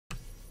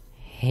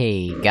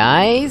Hey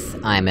guys,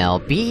 I'm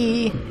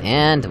LB,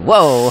 and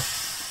whoa!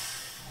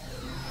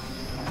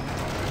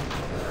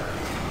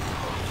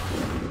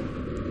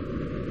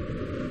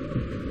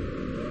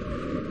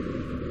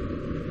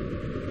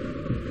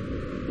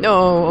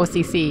 No,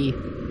 OCC!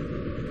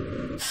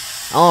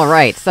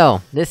 Alright,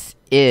 so, this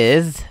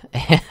is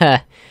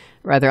a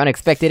rather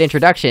unexpected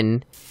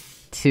introduction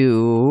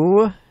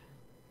to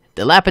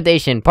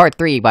Dilapidation Part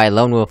 3 by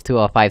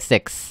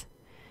LoneWolf2056.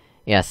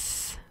 Yes.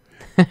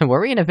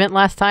 Were we in event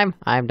last time?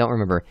 I don't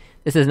remember.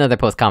 This is another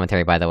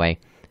post-commentary, by the way,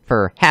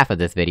 for half of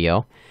this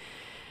video.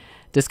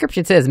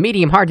 Description says,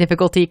 medium hard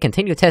difficulty,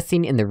 continue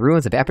testing in the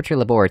ruins of Aperture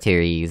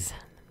Laboratories.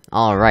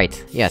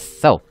 Alright, yes,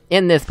 so,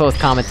 in this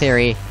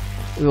post-commentary,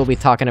 we will be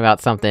talking about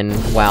something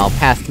while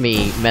Past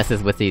Me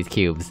messes with these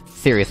cubes.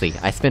 Seriously,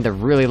 I spent a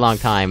really long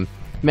time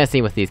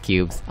messing with these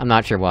cubes. I'm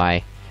not sure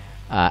why.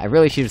 I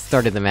really should have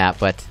started the map,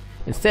 but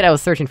instead I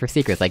was searching for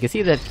secrets. Like, you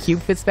see that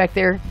cube fits back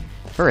there?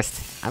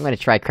 First, I'm gonna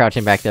try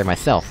crouching back there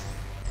myself.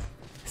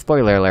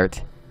 Spoiler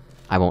alert,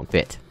 I won't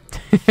fit.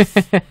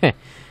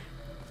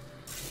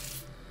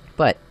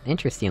 But,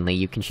 interestingly,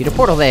 you can shoot a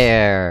portal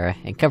there!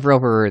 And cover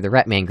over the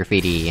Ratman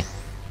graffiti.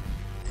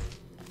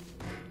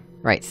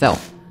 Right, so,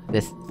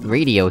 this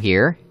radio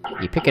here,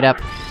 you pick it up,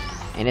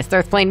 and it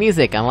starts playing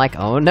music! I'm like,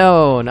 oh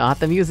no, not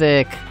the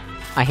music!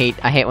 I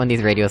hate when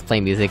these radios play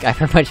music. I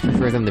much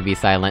prefer them to be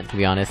silent, to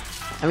be honest.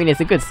 I mean,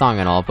 it's a good song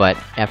and all, but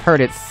I've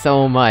heard it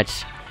so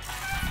much.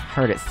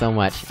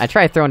 I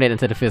tried throwing it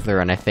into the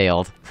fizzler and I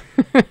failed.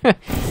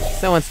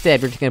 So instead,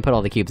 we're just gonna put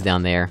all the cubes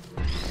down there.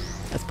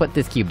 Let's put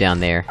this cube down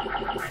there.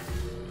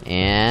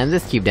 And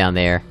this cube down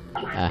there.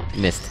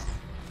 Missed.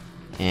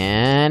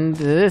 And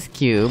this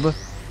cube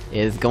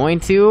is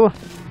going to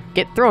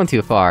get thrown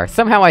too far.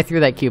 Somehow I threw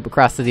that cube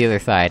across to the other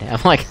side.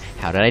 I'm like,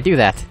 how did I do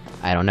that?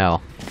 I don't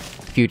know.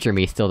 Future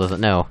me still doesn't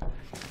know.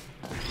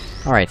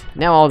 Alright,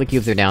 now all the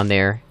cubes are down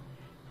there.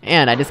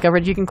 And I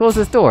discovered you can close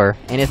this door,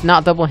 and it's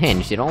not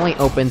double-hinged, it only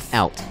opens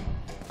out.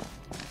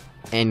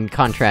 In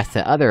contrast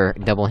to other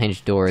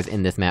double-hinged doors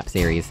in this map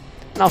series.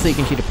 And also you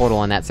can shoot a portal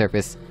on that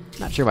surface.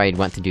 Not sure why you'd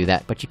want to do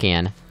that, but you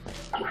can.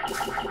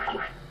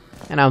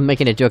 And I'm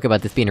making a joke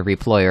about this being a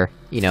reployer,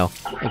 you know,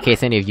 in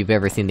case any of you've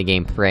ever seen the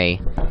game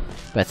Prey.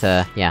 But,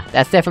 yeah,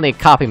 that's definitely a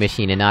copy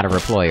machine and not a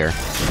reployer.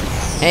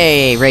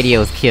 Hey,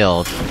 radio's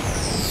killed!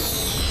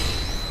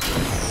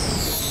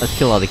 Let's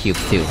kill all the cubes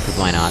too, cause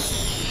why not?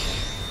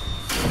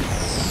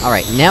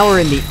 Alright, now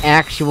we're in the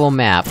actual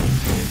map.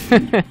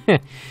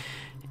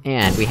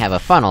 And we have a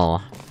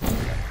funnel.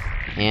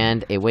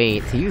 And a way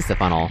to use the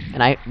funnel.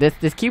 And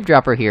this cube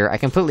dropper here, I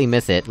completely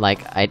miss it.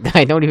 Like, I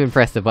don't even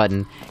press the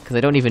button, cause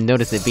I don't even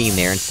notice it being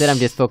there. Instead I'm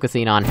just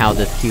focusing on how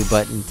this cube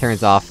button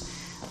turns off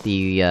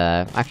the,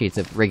 actually it's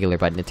a regular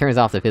button. It turns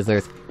off the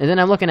fizzlers. And then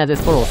I'm looking at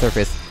this portal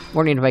surface,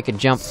 wondering if I could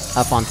jump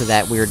up onto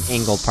that weird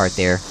angled part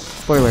there.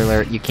 Spoiler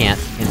alert, you can't.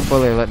 And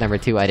spoiler alert number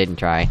 2, I didn't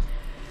try.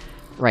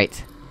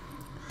 Right.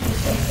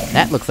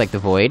 That looks like the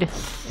void,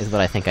 is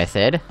what I think I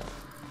said.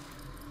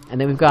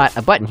 And then we've got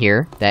a button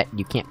here that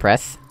you can't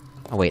press.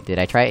 Oh wait, did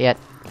I try it yet?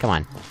 Come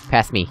on,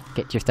 past me,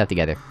 get your stuff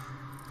together.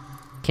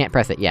 Can't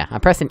press it, yeah.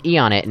 I'm pressing E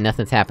on it and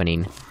nothing's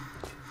happening.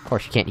 Of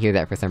course you can't hear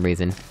that for some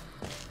reason.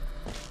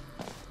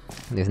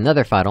 There's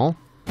another funnel,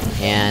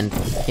 and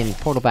we can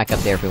portal back up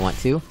there if we want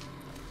to.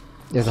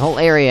 There's a whole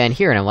area in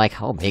here, and I'm like,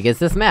 how big is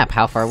this map?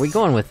 How far are we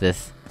going with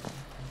this?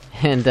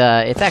 And,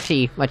 it's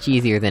actually much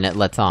easier than it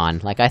lets on.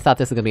 Like, I thought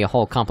this was gonna be a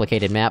whole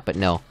complicated map, but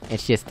no.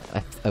 It's just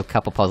a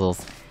couple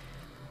puzzles.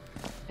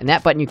 And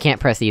that button you can't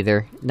press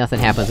either.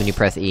 Nothing happens when you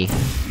press E.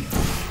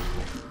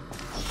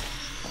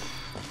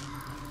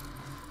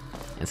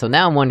 And so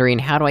now I'm wondering,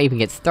 how do I even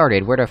get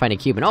started? Where do I find a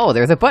cube? And oh,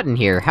 there's a button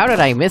here! How did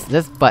I miss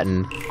this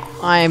button?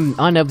 I'm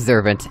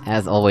unobservant,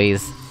 as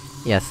always.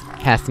 Yes,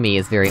 past me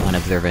is very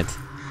unobservant.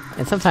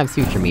 And sometimes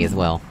future me as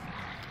well.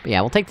 But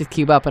yeah, we'll take this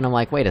cube up, and I'm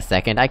like, wait a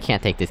second, I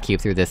can't take this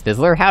cube through this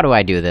fizzler, how do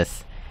I do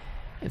this?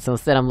 And so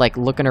instead I'm like,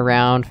 looking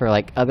around for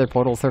like, other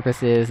portal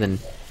surfaces, and,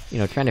 you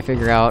know, trying to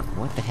figure out,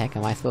 what the heck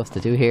am I supposed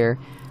to do here?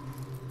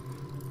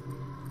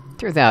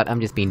 Turns out, I'm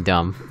just being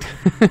dumb.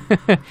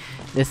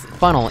 This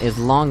funnel is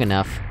long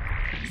enough,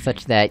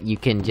 such that you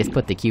can just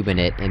put the cube in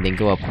it, and then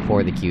go up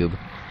before the cube.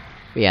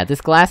 But yeah,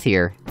 this glass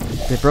here,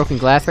 this broken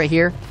glass right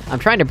here, I'm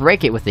trying to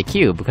break it with the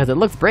cube, because it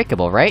looks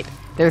breakable, right?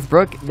 There's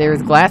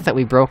glass that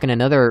we broke in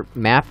another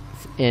map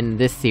in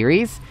this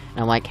series,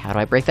 and I'm like, how do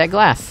I break that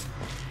glass?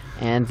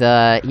 And,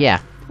 yeah,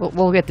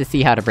 we'll get to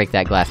see how to break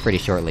that glass pretty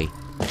shortly.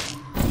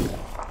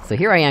 So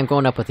here I am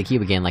going up with the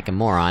cube again like a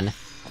moron,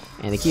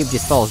 and the cube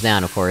just falls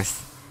down, of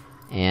course.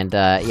 And,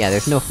 yeah,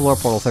 there's no floor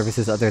portal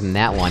surfaces other than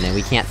that one, and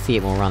we can't see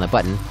it when we're on the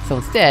button. So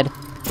instead,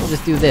 we'll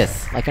just do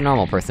this, like a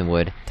normal person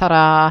would.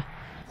 Ta-da!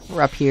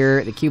 We're up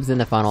here, the cube's in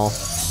the funnel,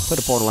 put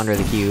a portal under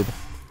the cube.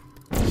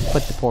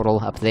 Put the portal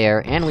up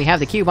there, and we have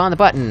the cube on the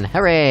button!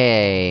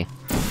 Hooray!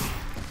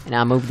 And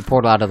now move the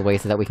portal out of the way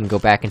so that we can go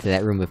back into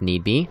that room if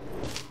need be.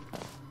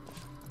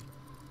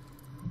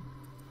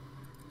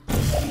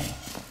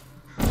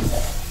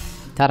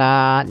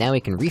 Ta-da! Now we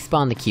can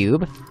respawn the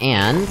cube,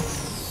 and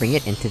bring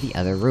it into the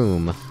other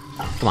room.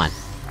 Come on.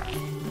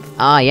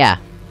 Ah, yeah.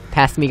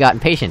 Past me got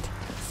impatient.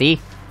 See?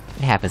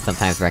 It happens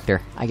sometimes,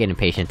 Rector. I get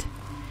impatient.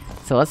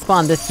 So let's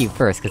spawn this cube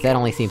first, cause that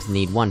only seems to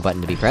need one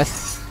button to be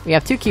pressed. We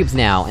have two cubes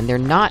now, and they're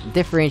not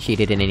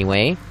differentiated in any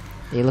way.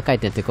 They look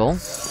identical.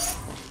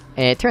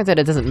 It turns out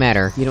it doesn't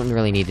matter, you don't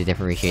really need to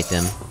differentiate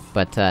them.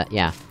 But,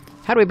 yeah.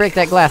 How do we break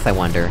that glass, I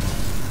wonder?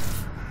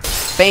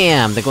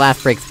 Bam! The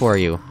glass breaks for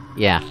you.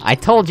 Yeah, I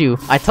told you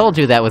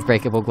that was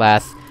breakable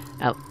glass.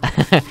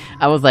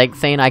 I was like,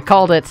 saying I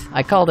called it!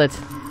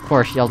 Of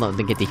course, y'all don't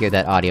get to hear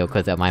that audio,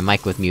 cause my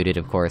mic was muted,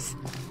 of course.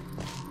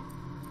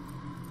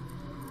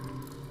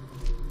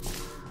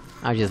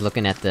 I was just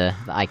looking at the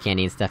eye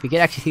candy and stuff. You could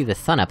actually see the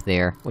sun up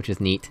there, which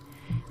is neat.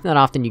 It's not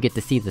often you get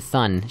to see the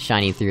sun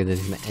shining through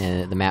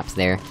the maps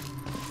there.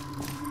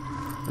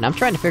 And I'm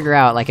trying to figure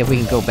out, like, if we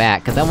can go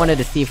back, cause I wanted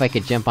to see if I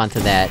could jump onto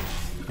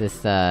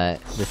this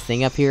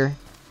thing up here.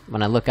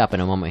 When I look up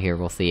in a moment here,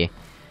 we'll see.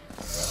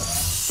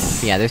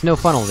 Yeah, there's no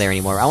funnel there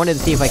anymore. I wanted to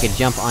see if I could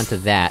jump onto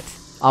that.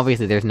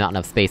 Obviously there's not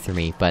enough space for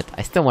me, but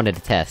I still wanted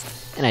to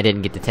test. And I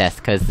didn't get to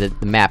test, cause the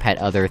map had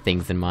other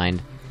things in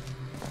mind.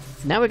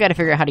 So now we gotta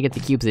figure out how to get the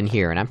cubes in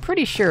here, and I'm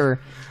pretty sure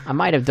I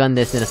might have done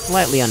this in a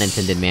slightly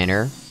unintended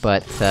manner,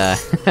 but,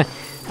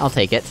 I'll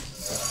take it.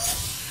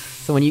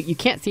 So when you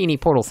can't see any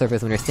portal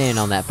surface when you're standing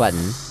on that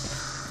button.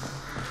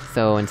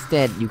 So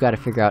instead, you gotta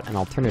figure out an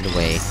alternative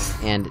way.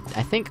 And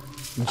I think,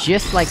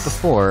 just like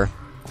before,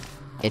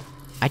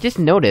 I just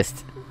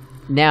noticed,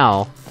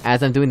 now,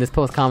 as I'm doing this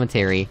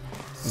post-commentary,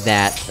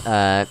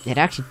 that, it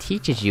actually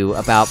teaches you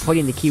about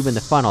putting the cube in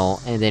the funnel,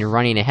 and then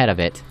running ahead of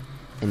it,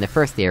 in the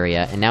first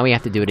area, and now we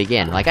have to do it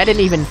again. Like, I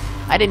didn't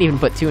even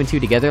put 2 and 2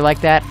 together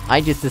like that,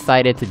 I just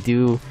decided to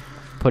do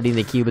putting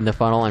the cube in the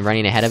funnel and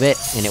running ahead of it,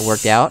 and it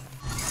worked out.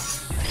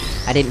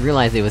 I didn't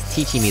realize it was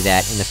teaching me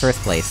that in the first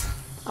place.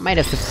 I might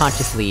have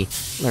subconsciously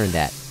learned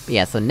that. But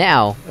yeah, so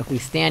now, if we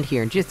stand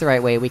here in just the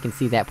right way, we can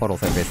see that portal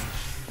surface.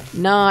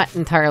 Not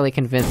entirely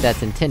convinced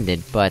that's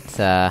intended, but,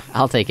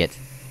 I'll take it.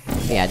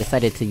 Yeah, I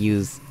decided to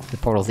use the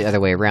portals the other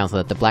way around so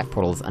that the black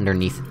portal's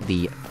underneath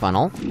the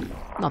funnel.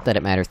 Not that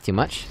it matters too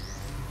much.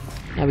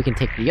 Now we can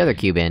take the other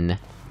cube in.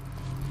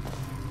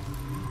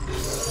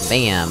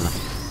 Bam!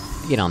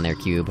 Get on there,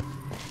 cube.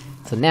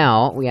 So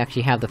now, we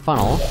actually have the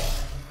funnel,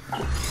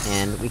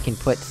 and we can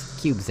put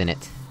cubes in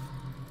it.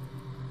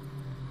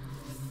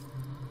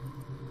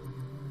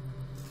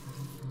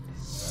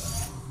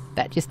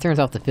 That just turns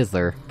off the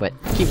fizzler, but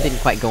the cube didn't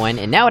quite go in,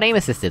 and now it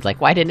aim-assisted!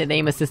 Like, why didn't it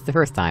aim-assist the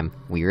first time?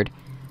 Weird.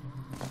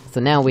 So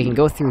now we can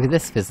go through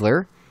this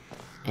fizzler,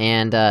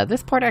 and,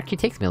 this part actually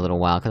takes me a little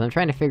while, because I'm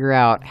trying to figure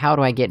out how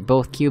do I get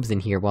both cubes in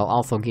here while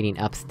also getting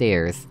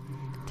upstairs.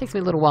 It takes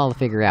me a little while to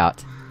figure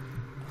out.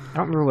 I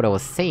don't remember what I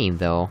was saying,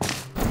 though.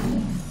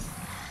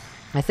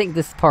 I think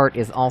this part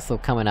is also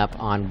coming up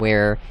on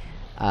where,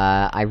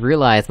 I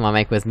realized my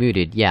mic was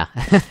muted, yeah.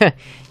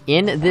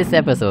 In this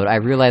episode, I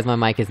realized my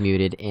mic is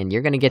muted, and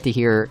you're gonna get to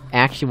hear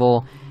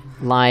actual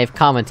live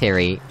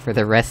commentary for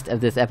the rest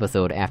of this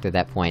episode after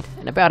that point,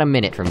 in about a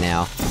minute from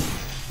now.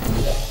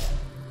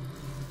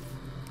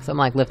 So I'm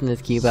like lifting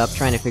this cube up,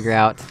 trying to figure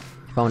out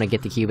if I wanna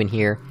get the cube in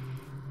here,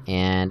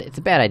 and it's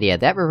a bad idea.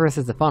 That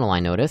reverses the funnel, I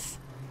notice.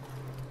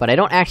 But I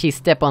don't actually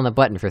step on the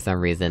button for some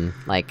reason.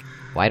 Like,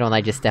 why don't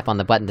I just step on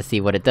the button to see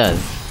what it does?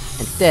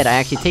 Instead, I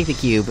actually take the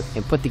cube,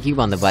 and put the cube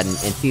on the button,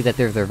 and see that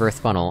there's a reverse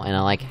funnel, and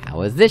I'm like,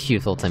 how is this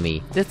useful to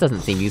me? This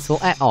doesn't seem useful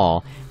at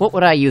all. What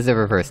would I use a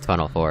reverse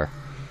funnel for?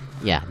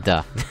 Yeah,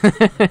 duh.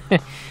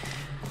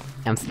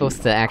 I'm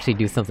supposed to actually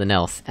do something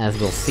else, as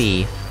we'll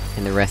see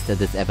in the rest of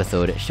this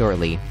episode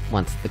shortly,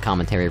 once the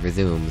commentary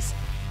resumes.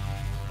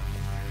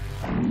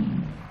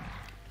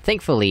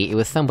 Thankfully, it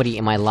was somebody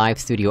in my live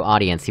studio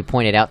audience who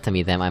pointed out to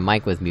me that my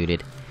mic was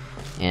muted.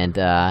 And,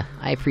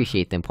 I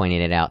appreciate them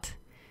pointing it out.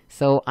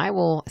 So, I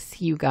will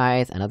see you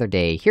guys another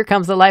day. Here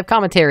comes the live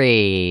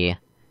commentary!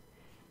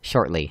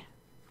 Shortly.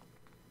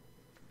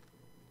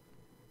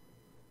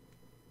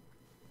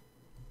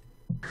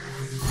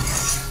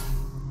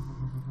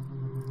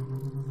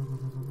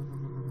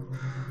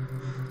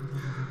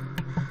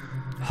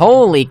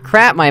 Holy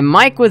crap, my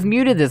mic was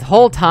muted this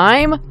whole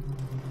time?!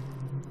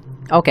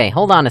 Okay,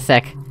 hold on a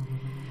sec.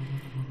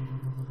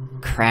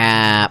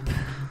 Crap.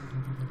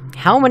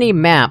 How many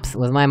maps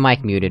was my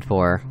mic muted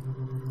for?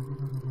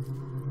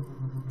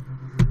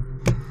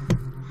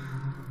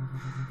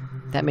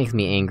 That makes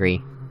me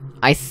angry.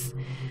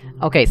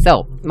 Okay,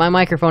 so, my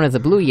microphone is a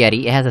Blue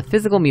Yeti, it has a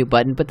physical mute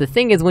button, but the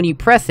thing is when you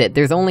press it,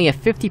 there's only a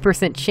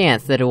 50%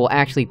 chance that it will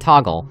actually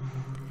toggle.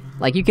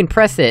 Like, you can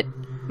press it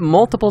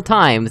multiple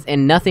times,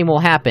 and nothing will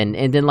happen,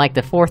 and then like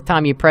the 4th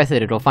time you press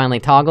it, it'll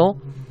finally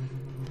toggle.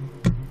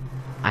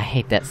 I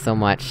hate that so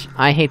much.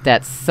 I hate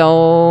that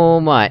so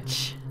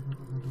much!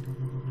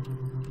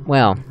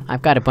 Well,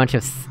 I've got a bunch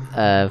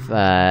of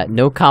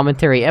no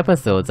commentary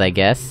episodes, I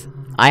guess.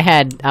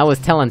 I was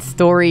telling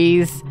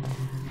stories,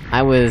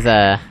 I was,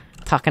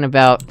 talking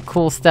about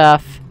cool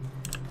stuff,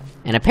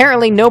 and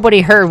apparently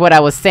nobody heard what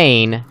I was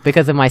saying,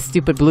 because of my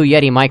stupid Blue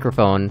Yeti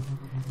microphone.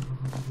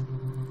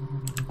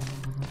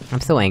 I'm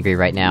so angry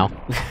right now.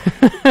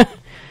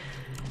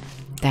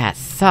 That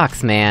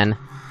sucks, man.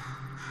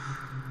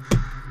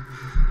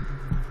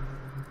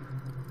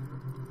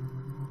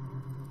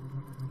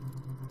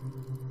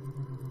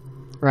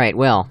 Right,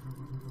 well...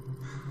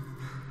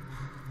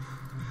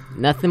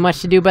 nothing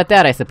much to do about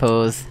that, I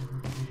suppose.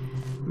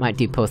 Might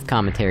do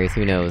post-commentaries,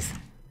 who knows.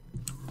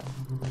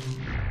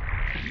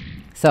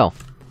 So...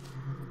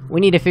 we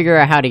need to figure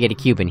out how to get a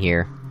cube in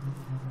here.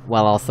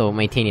 While also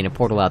maintaining a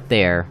portal out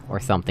there, or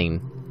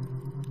something.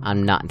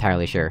 I'm not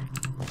entirely sure.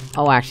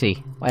 Oh, actually,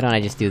 why don't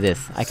I just do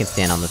this? I can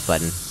stand on this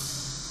button.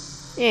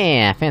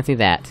 Yeah, fancy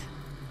that.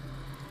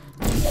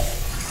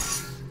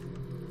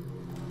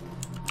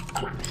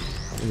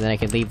 And then I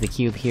could leave the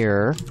cube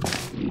here.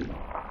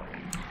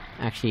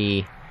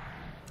 Actually...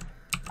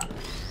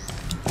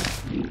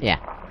 yeah.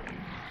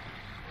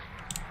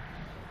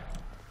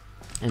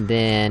 And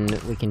then,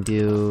 we can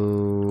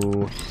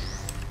do...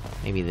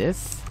 maybe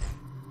this?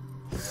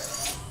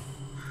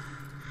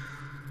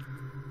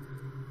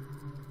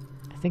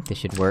 I think this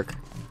should work.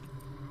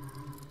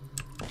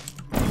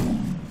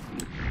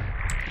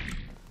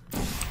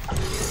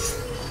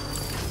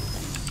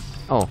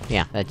 Oh,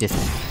 yeah, that just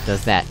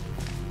does that.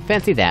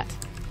 Fancy that.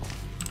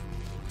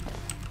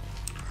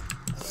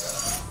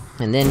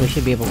 And then we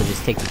should be able to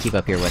just take the cube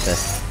up here with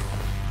us.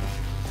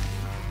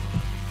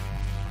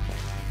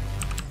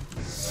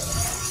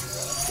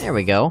 There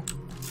we go.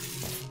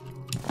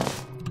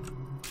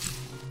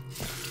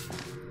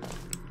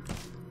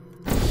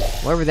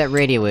 Wherever that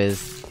radio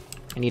is,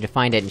 I need to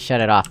find it and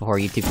shut it off before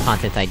YouTube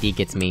Content ID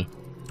gets me.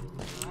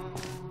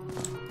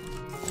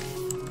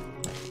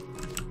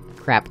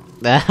 Crap.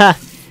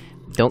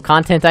 Don't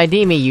Content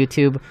ID me,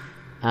 YouTube!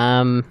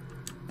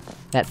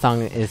 That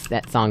song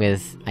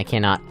is... I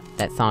cannot...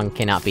 that song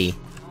cannot be.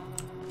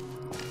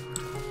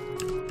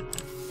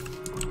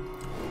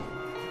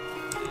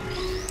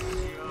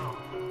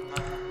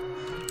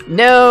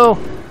 No!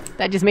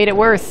 That just made it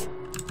worse!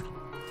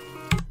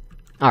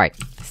 Alright,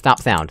 stop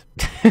sound.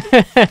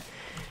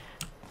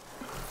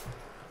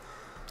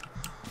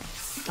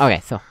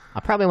 Okay, so,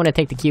 I'll probably wanna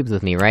take the cubes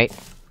with me, right?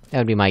 That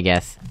would be my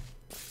guess.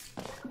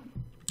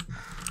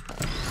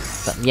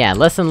 But yeah,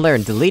 lesson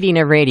learned, deleting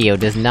a radio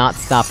does not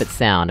stop its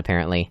sound,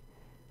 apparently.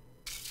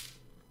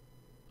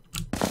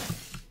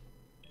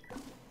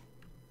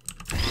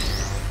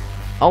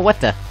 Oh,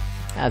 what the?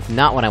 That's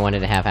not what I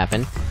wanted to have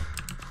happen.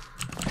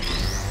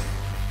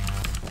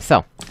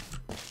 So.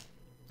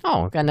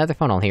 Oh, got another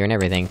funnel here and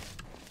everything.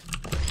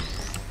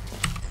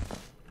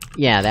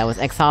 Yeah, that was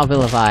Exile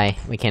Vilify.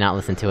 We cannot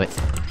listen to it.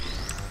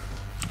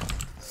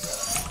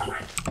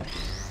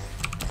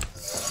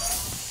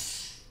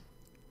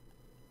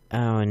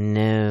 Oh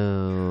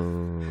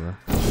no...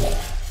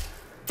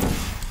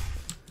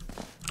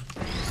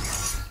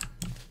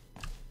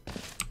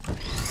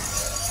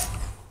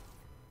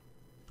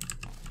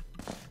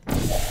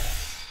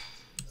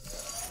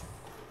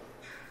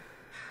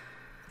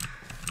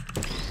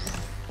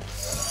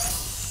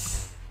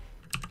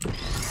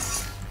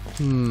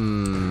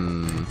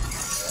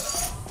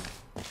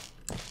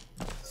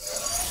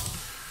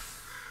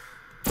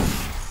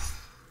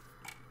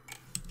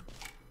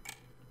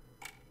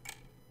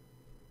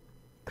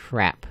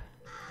 Crap.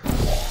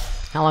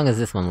 How long does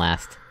this one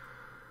last?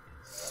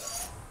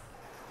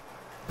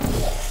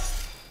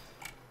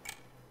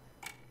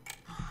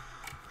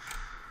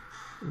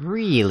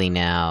 Really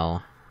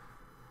now?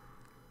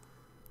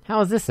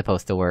 How is this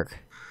supposed to work?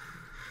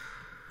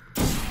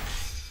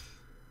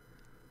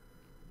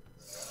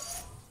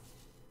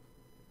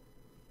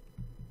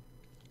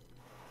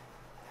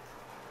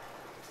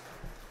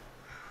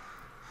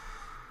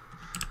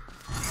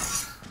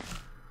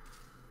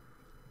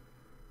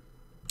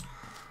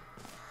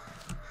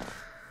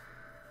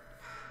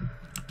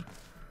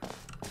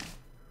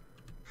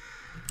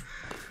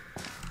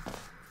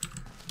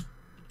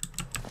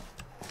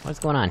 What's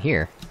going on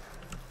here?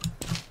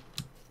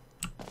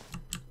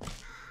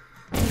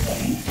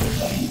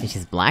 It's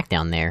just black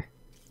down there.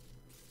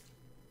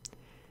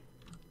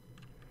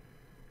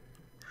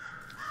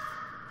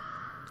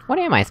 What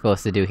am I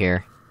supposed to do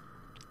here?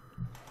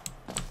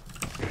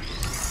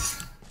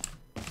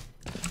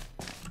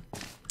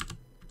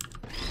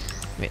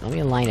 Wait, let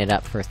me line it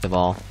up first of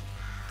all.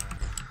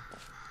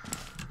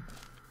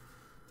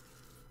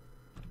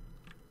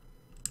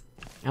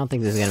 I don't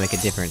think this is gonna make a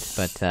difference,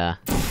 but,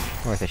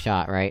 worth a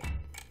shot, right?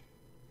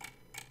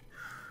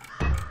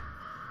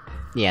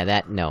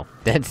 Yeah, no.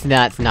 That's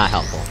not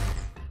helpful.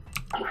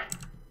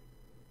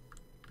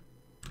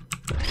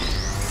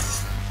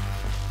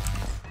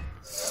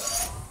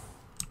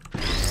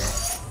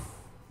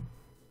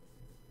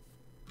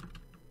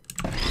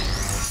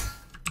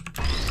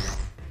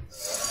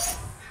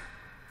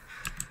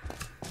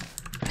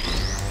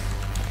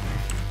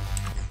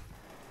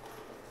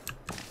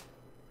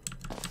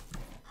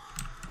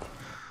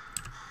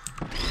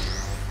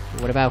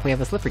 What about if we have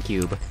a slippery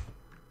cube?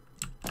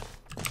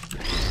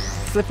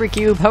 Slippery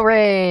cube, hooray!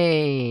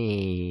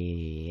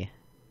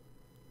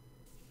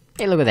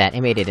 Hey, look at that, it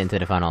made it into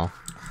the funnel.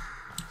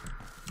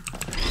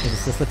 Is it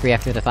still slippery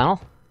after the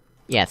funnel?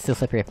 Yeah, it's still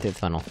slippery after the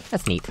funnel.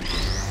 That's neat.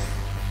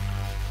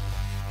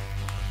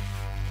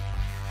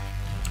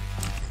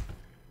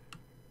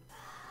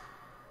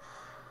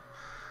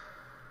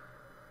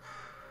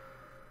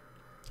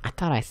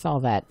 thought I saw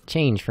that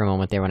change for a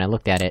moment there when I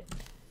looked at it.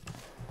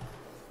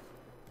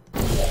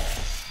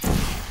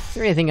 Is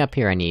there anything up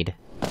here I need?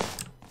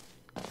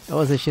 Oh,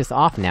 is this just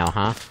off now,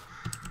 huh?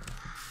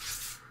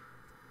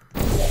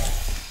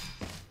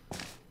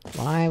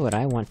 Why would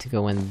I want to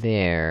go in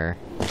there?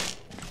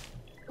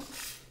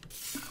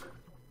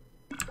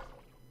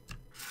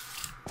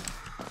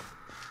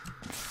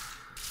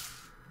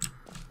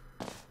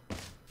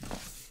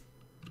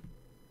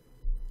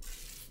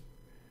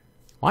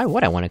 Why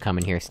would I want to come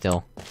in here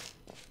still?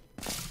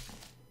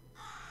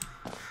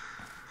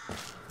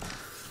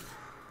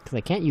 Cause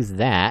I can't use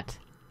that.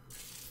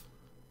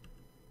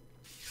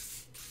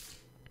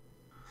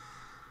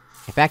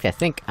 In fact, I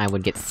think I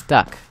would get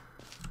stuck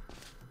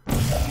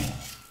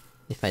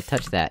if I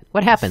touch that.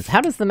 What happens?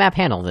 How does the map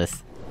handle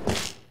this?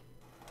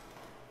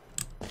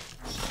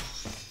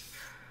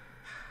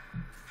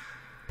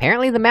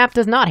 Apparently the map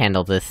does not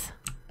handle this.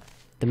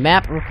 The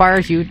map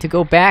requires you to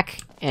go back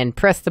and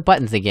press the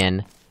buttons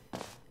again.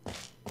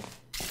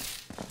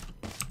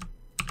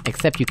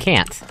 Except you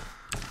can't.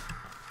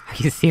 Are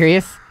you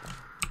serious?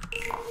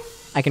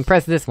 I can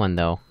press this one,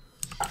 though.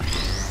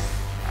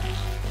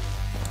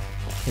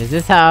 Is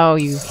this how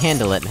you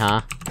handle it,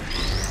 huh?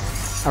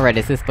 Alright,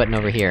 it's this button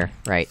over here.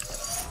 Right.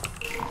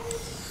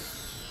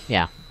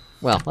 Yeah.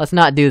 Well, let's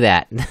not do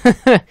that.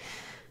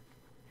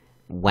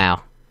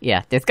 Wow.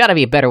 Yeah, there's gotta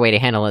be a better way to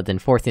handle it than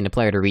forcing the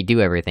player to redo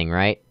everything,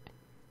 right?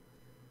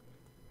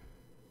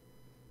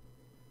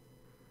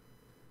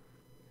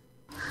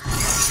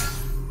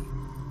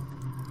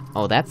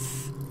 Oh,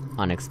 that's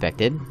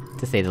unexpected,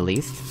 to say the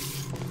least.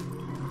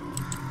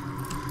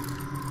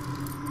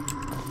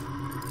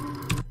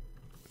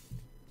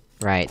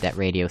 Right, that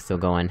radio's still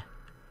going.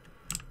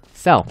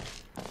 So.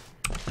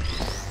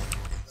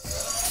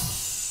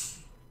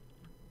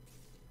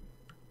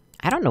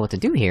 I don't know what to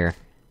do here.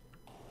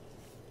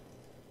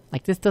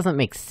 Like, this doesn't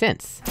make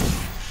sense.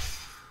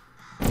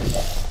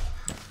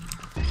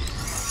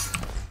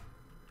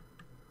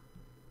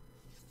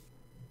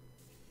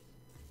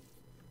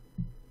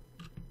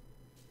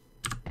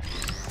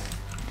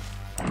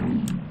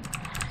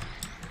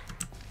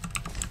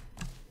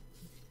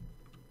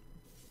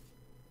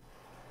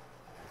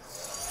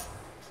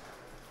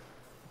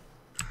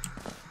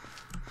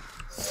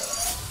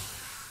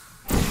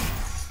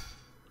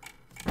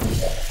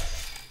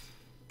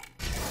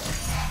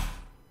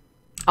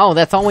 Oh,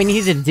 that's all we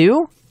needed to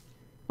do?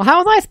 Well,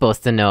 how was I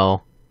supposed to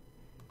know?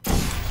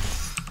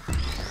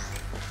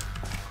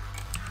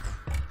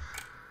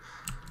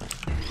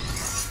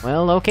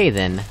 Well, okay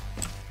then.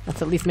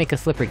 Let's at least make a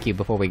slipper cube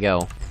before we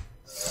go.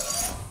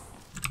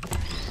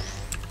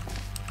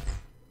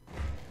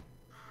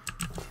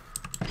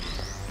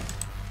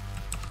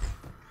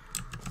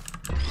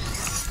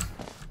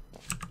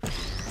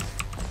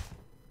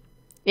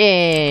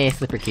 Yay!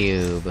 Slipper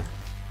cube!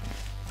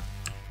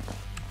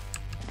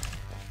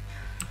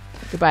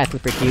 Goodbye,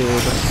 Slipper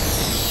Cube.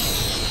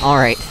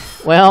 Alright,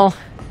 well...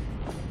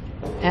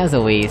 as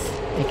always,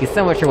 thank you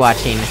so much for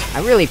watching, I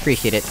really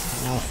appreciate it,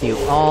 and I'll see you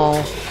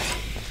all...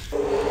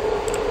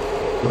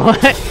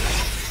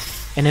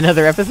 What? In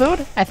another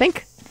episode, I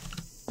think?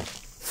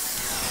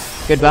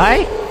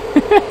 Goodbye?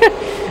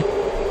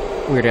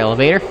 Weird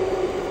elevator.